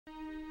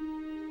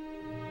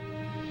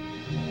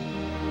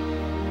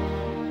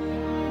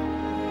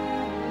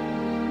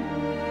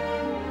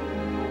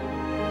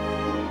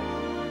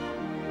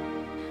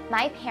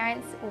My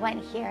parents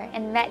went here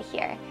and met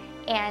here,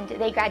 and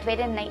they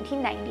graduated in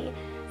 1990.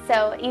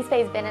 So East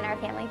Bay's been in our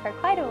family for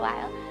quite a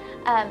while.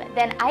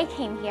 Then I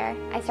came here.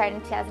 I started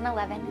in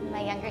 2011, and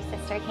my younger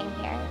sister came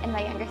here, and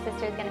my younger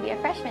sister is going to be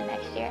a freshman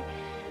next year.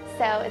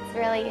 So it's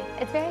very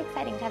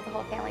exciting to have the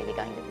whole family be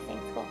going to the same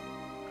school.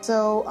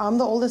 So I'm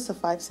the oldest of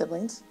 5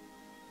 siblings,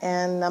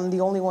 and I'm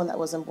the only one that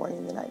wasn't born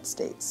in the United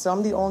States. So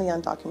I'm the only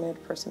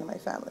undocumented person in my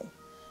family.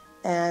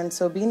 And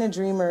so being a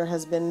dreamer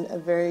has been a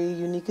very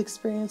unique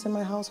experience in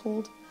my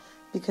household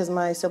because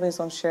my siblings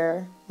don't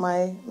share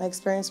my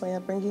experience, my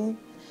upbringing.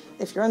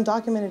 If your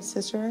undocumented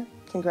sister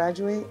can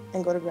graduate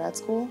and go to grad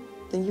school,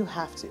 then you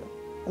have to.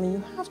 I mean,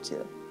 you have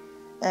to.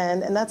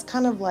 And that's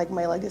kind of like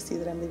my legacy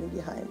that I'm leaving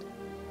behind.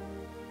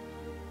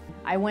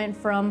 I went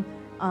from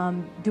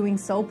doing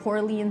so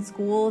poorly in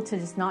school to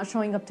just not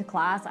showing up to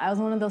class. I was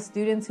one of those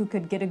students who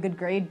could get a good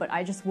grade, but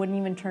I just wouldn't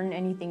even turn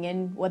anything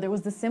in, whether it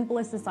was the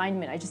simplest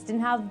assignment. I just didn't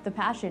have the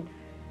passion.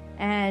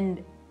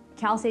 And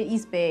Cal State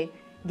East Bay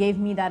gave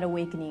me that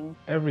awakening.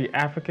 Every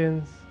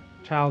African's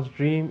child's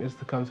dream is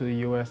to come to the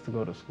U.S. to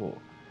go to school.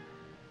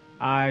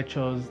 I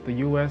chose the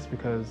U.S.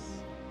 because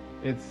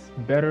it's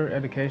better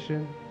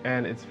education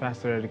and it's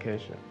faster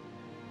education.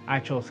 I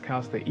chose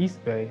Cal State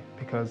East Bay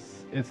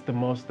because it's the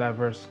most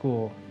diverse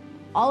school.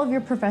 All of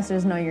your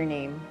professors know your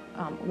name,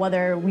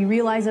 whether we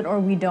realize it or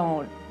we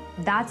don't.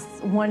 That's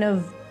one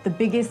of the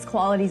biggest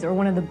qualities or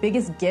one of the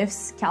biggest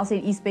gifts Cal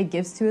State East Bay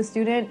gives to a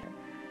student.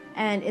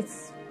 And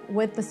it's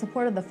with the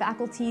support of the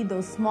faculty,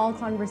 those small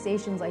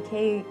conversations like,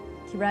 hey,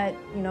 Keeret,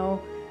 you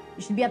know,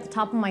 you should be at the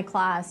top of my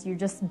class. You're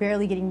just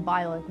barely getting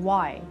by. Like,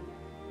 why?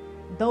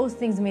 Those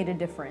things made a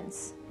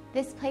difference.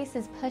 This place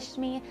has pushed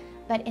me,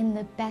 but in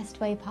the best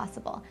way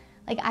possible.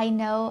 Like, I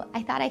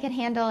thought I could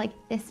handle like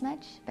this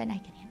much, but I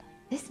can handle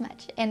this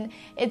much. And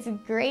it's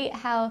great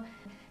how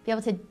be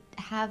able to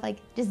have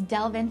just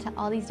delve into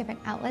all these different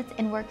outlets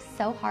and work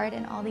so hard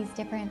in all these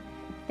different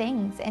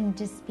things and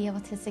just be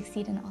able to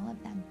succeed in all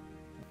of them.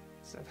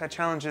 So I've had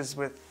challenges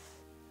with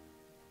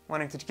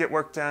wanting to get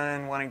work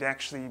done, wanting to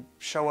actually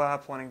show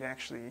up, wanting to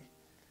actually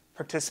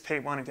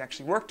participate, wanting to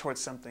actually work towards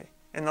something.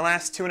 In the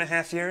last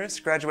 2.5 years,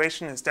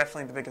 graduation is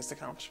definitely the biggest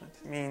accomplishment.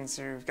 It means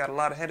you've got a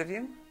lot ahead of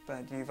you,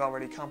 but you've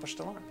already accomplished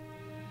a lot.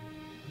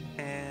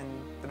 And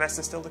the best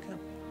is still to come.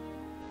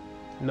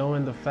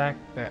 Knowing the fact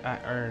that I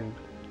earned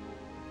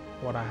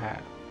what I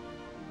have.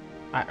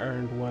 I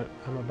earned what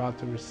I'm about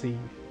to receive,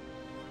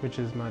 which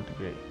is my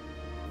degree.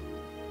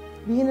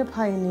 Being a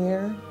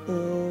pioneer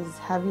is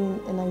having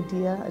an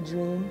idea, a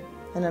dream,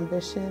 an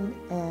ambition,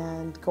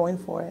 and going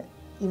for it,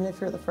 even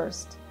if you're the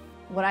first.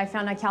 What I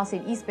found at Cal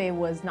State East Bay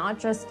was not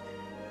just,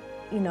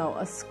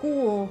 a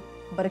school,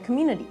 but a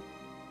community.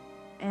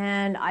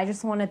 And I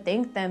just want to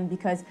thank them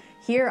because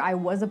here I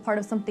was a part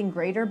of something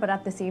greater, but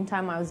at the same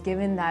time I was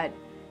given that,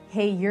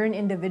 hey, you're an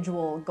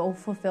individual, go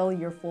fulfill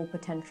your full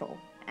potential.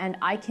 And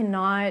I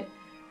cannot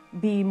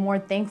be more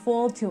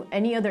thankful to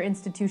any other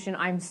institution.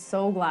 I'm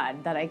so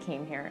glad that I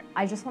came here.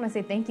 I just want to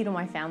say thank you to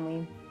my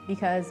family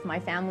because my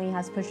family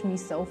has pushed me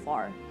so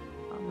far.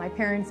 My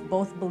parents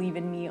both believe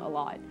in me a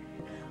lot.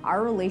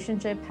 Our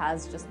relationship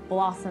has just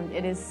blossomed.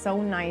 It is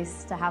so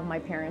nice to have my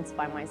parents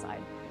by my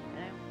side.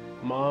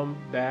 Mom,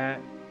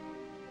 Dad,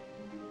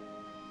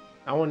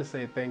 I want to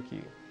say thank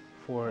you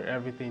for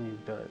everything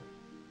you've done,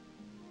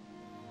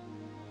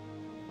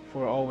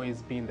 for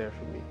always being there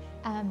for me.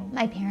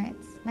 My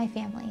parents, my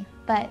family,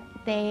 but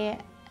they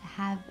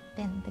have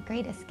been the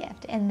greatest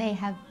gift, and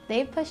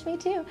they've pushed me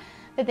too,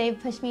 but they've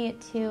pushed me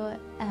to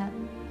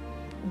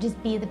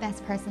just be the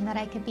best person that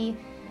I could be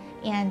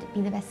and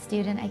be the best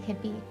student I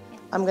could be.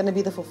 I'm going to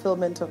be the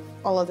fulfillment of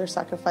all of their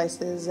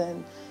sacrifices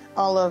and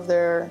all of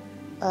their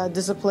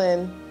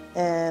discipline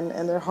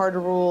and their hard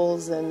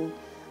rules and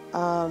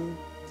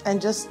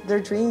just their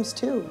dreams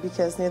too,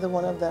 because neither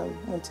one of them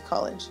went to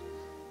college.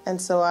 And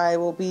so I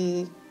will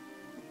be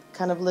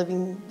kind of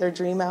living their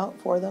dream out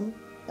for them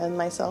and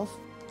myself.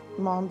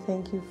 Mom,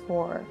 thank you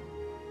for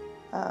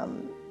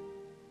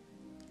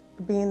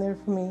being there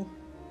for me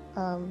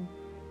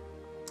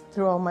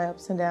through all my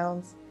ups and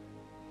downs,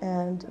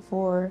 and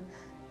for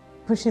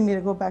pushing me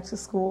to go back to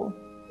school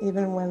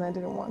even when I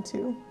didn't want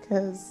to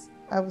because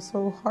I was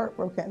so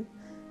heartbroken.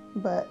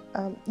 But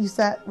you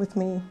sat with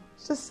me,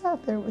 just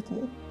sat there with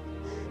me.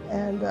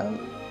 And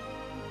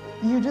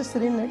you just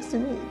sitting next to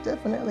me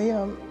definitely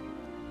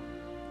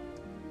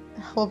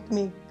helped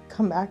me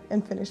come back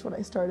and finish what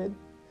I started.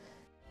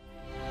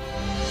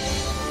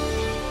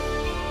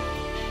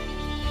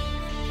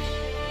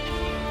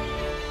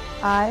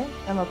 I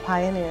am a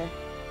pioneer.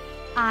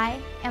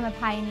 I am a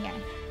pioneer.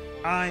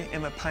 I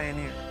am a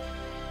pioneer.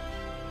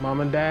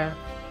 Mom and Dad,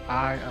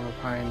 I am a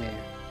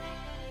pioneer.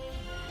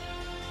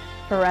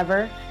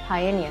 Forever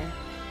pioneer.